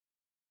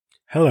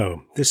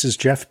Hello, this is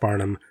Jeff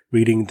Barnum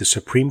reading the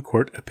Supreme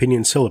Court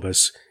Opinion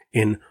Syllabus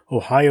in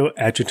Ohio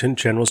Adjutant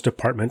General's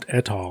Department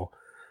et al.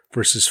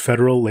 Versus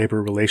Federal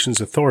Labor Relations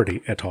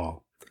Authority et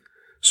al.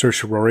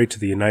 Certiorari to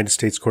the United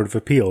States Court of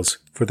Appeals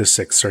for the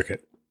Sixth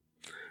Circuit.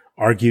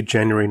 Argued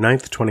January 9,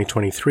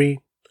 2023.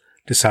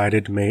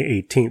 Decided May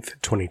 18,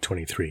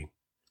 2023.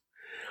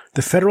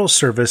 The Federal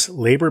Service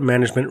Labor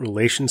Management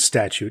Relations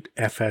Statute,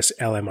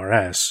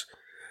 FSLMRS,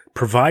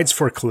 provides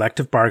for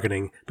collective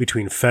bargaining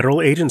between federal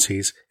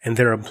agencies and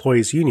their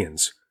employees'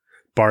 unions,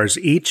 bars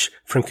each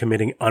from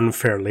committing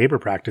unfair labor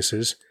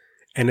practices,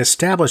 and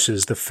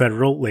establishes the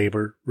Federal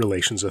Labor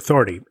Relations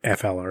Authority,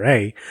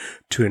 FLRA,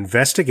 to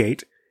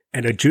investigate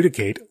and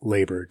adjudicate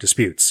labor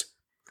disputes.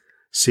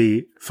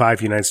 See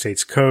 5 United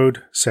States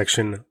Code,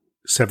 Section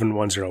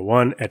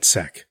 7101 et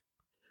seq.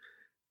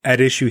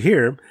 At issue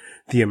here,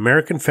 the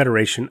American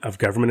Federation of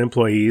Government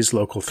Employees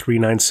Local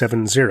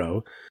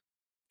 3970,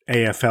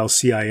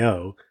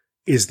 AFL-CIO,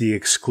 is the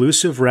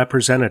exclusive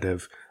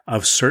representative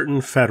of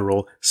certain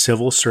federal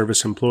civil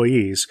service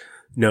employees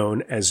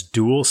known as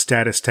dual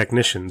status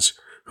technicians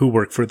who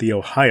work for the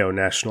Ohio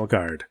National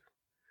Guard.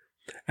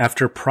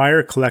 After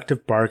prior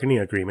collective bargaining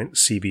agreement,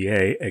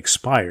 CBA,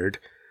 expired,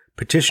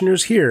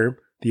 petitioners here,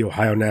 the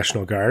Ohio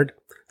National Guard,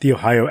 the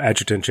Ohio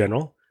Adjutant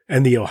General,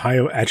 and the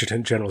Ohio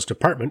Adjutant General's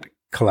Department,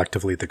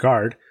 collectively the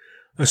Guard,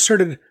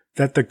 asserted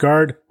that the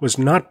Guard was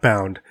not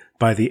bound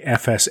by the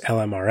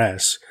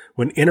FSLMRS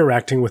when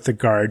interacting with the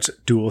Guard's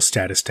dual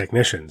status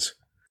technicians.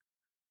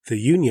 The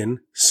union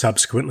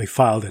subsequently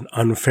filed an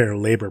unfair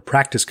labor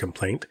practice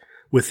complaint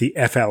with the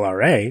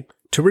FLRA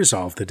to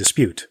resolve the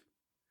dispute.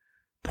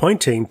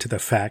 Pointing to the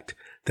fact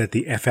that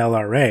the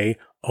FLRA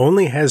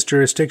only has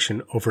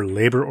jurisdiction over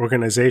labor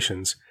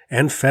organizations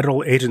and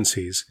federal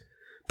agencies,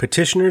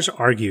 petitioners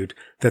argued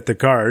that the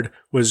Guard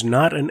was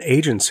not an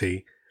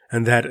agency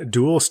and that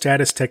dual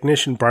status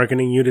technician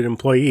bargaining unit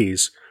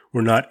employees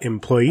were not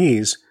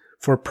employees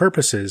for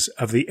purposes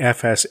of the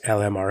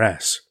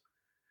FSLMRS.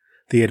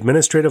 The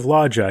administrative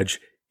law judge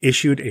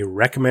issued a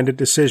recommended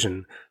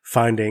decision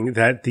finding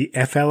that the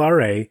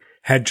FLRA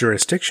had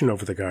jurisdiction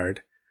over the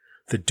Guard,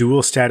 the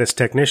dual status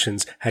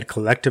technicians had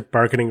collective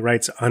bargaining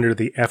rights under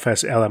the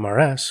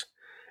FSLMRS,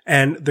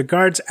 and the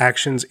Guard's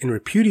actions in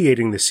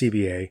repudiating the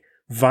CBA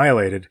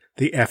violated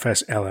the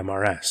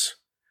FSLMRS.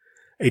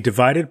 A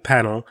divided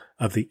panel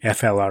of the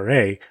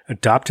FLRA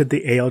adopted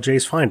the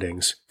ALJ's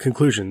findings,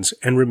 conclusions,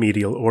 and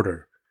remedial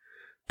order.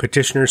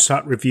 Petitioners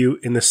sought review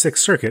in the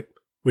Sixth Circuit,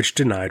 which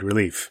denied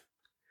relief.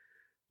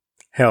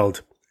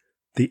 Held,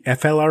 the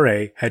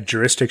FLRA had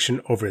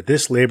jurisdiction over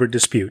this labor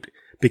dispute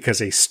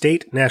because a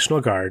state National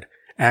Guard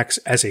acts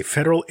as a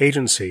federal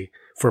agency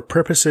for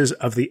purposes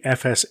of the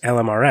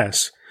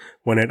FSLMRS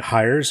when it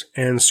hires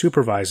and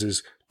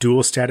supervises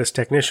dual status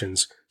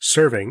technicians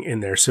serving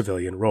in their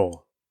civilian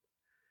role.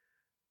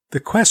 The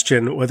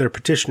question whether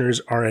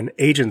petitioners are an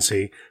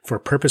agency for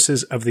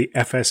purposes of the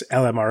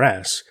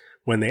FSLMRS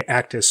when they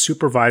act as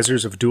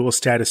supervisors of dual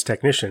status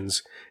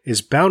technicians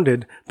is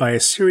bounded by a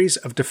series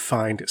of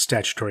defined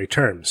statutory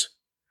terms.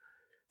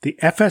 The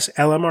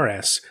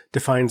FSLMRS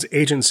defines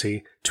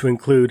agency to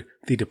include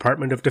the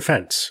Department of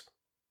Defense,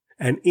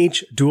 and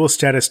each dual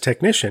status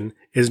technician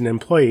is an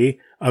employee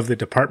of the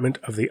Department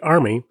of the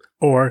Army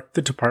or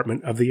the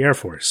Department of the Air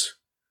Force.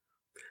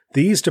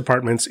 These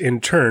departments,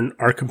 in turn,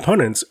 are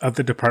components of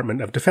the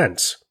Department of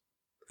Defense.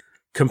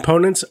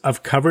 Components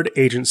of covered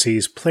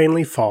agencies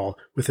plainly fall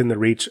within the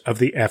reach of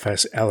the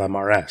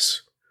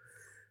FSLMRS.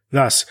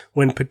 Thus,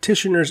 when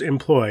petitioners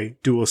employ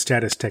dual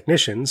status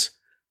technicians,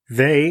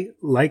 they,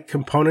 like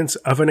components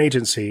of an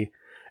agency,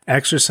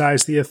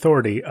 exercise the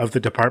authority of the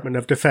Department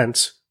of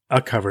Defense,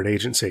 a covered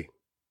agency.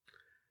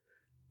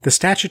 The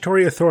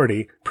statutory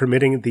authority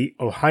permitting the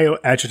Ohio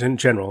Adjutant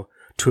General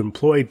to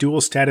employ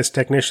dual status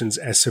technicians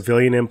as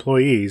civilian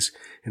employees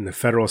in the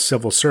federal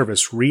civil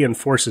service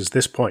reinforces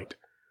this point.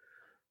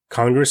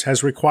 Congress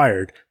has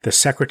required the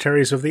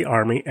Secretaries of the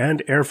Army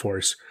and Air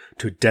Force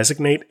to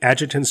designate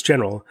adjutants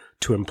general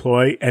to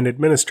employ and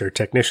administer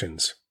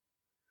technicians.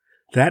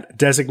 That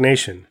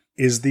designation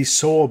is the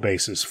sole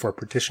basis for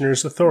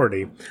petitioners'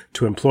 authority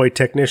to employ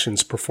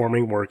technicians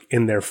performing work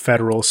in their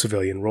federal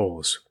civilian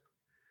roles.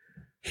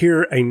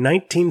 Here, a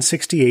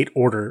 1968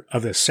 order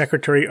of the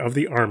Secretary of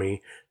the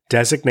Army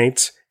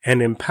designates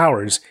and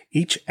empowers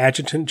each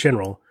adjutant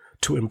general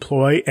to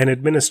employ and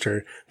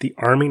administer the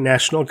Army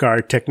National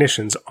Guard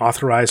technicians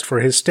authorized for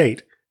his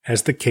state,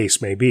 as the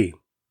case may be.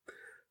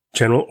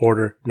 General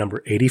Order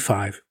Number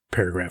 85,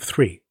 Paragraph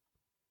 3.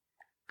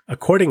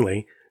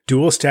 Accordingly,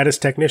 dual status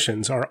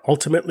technicians are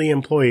ultimately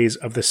employees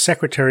of the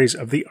Secretaries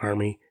of the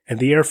Army and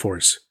the Air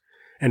Force,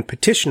 and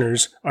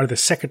petitioners are the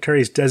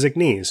Secretary's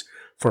designees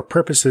for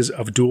purposes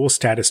of dual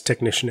status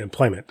technician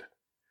employment.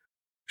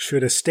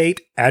 Should a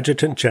state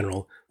adjutant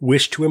general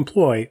wish to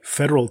employ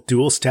federal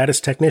dual status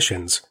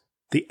technicians,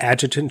 the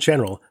adjutant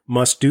general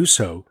must do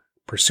so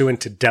pursuant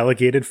to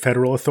delegated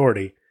federal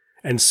authority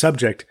and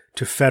subject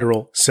to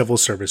federal civil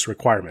service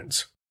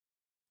requirements.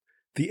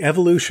 The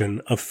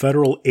evolution of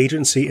federal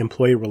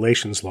agency-employee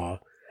relations law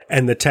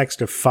and the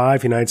text of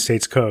 5 United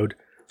States Code,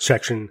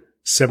 Section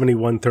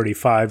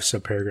 7135,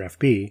 subparagraph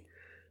B,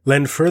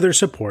 lend further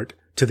support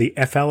to the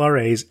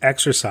FLRA's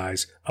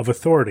exercise of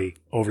authority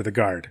over the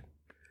Guard.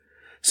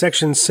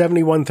 Section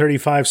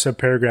 7135,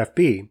 subparagraph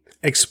B,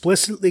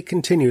 explicitly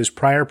continues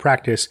prior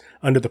practice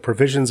under the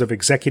provisions of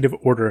Executive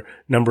Order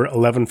No.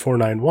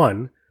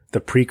 11491,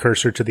 the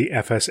precursor to the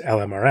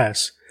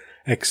FSLMRS,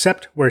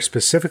 except where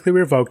specifically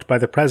revoked by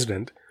the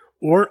President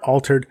or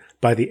altered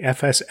by the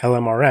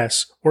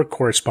FSLMRS or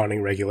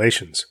corresponding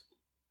regulations.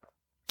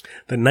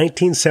 The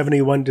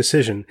 1971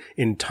 decision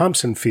in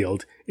Thompson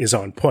Field is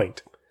on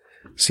point.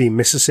 See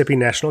Mississippi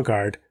National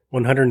Guard,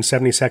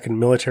 172nd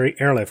Military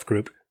Airlift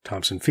Group,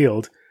 Thompson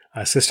Field,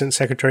 Assistant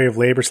Secretary of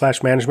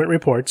Labor/Management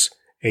Reports,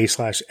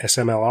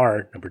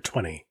 A/SMLR number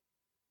 20.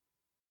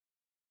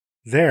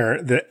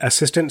 There, the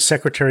Assistant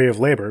Secretary of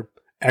Labor,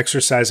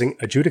 exercising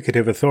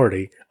adjudicative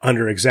authority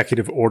under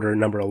Executive Order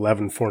No.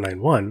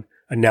 11491,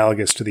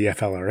 analogous to the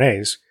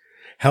FLRA's,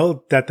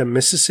 held that the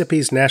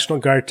Mississippi's National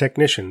Guard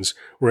technicians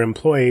were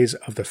employees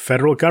of the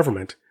federal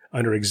government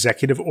under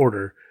Executive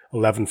Order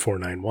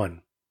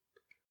 11491.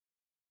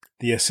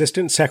 The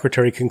Assistant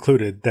Secretary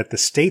concluded that the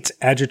state's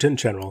Adjutant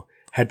General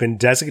had been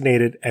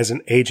designated as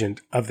an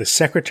agent of the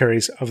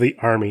Secretaries of the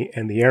Army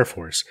and the Air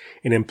Force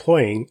in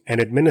employing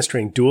and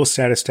administering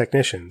dual-status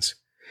technicians,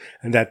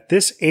 and that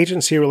this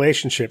agency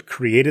relationship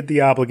created the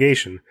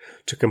obligation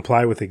to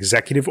comply with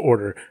Executive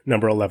Order No.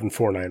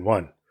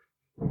 11491.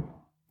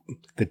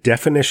 The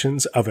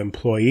definitions of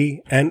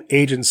employee and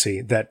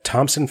agency that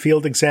Thompson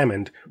Field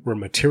examined were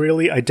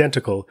materially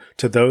identical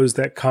to those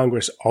that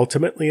Congress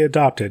ultimately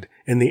adopted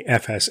in the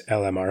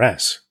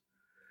FSLMRS.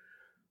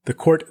 The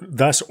Court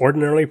thus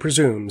ordinarily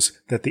presumes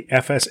that the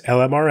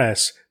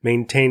FSLMRS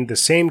maintained the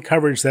same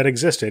coverage that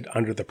existed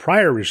under the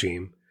prior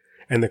regime,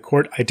 and the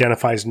Court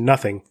identifies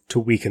nothing to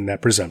weaken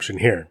that presumption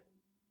here.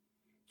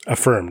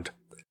 Affirmed.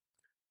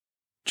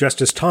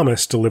 Justice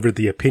Thomas delivered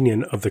the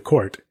opinion of the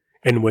Court,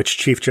 in which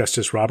Chief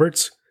Justice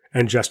Roberts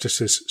and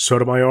Justices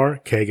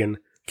Sotomayor, Kagan,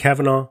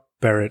 Kavanaugh,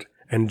 Barrett,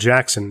 and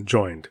Jackson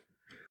joined.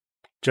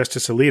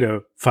 Justice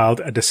Alito filed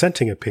a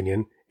dissenting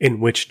opinion in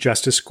which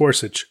Justice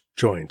Gorsuch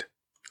joined.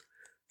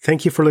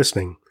 Thank you for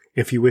listening.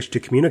 If you wish to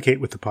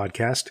communicate with the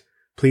podcast,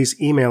 please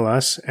email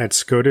us at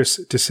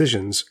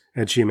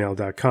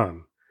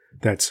scotusdecisions@gmail.com.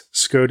 That's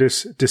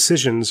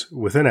scotusdecisions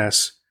with an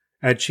S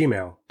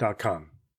 @gmail.com.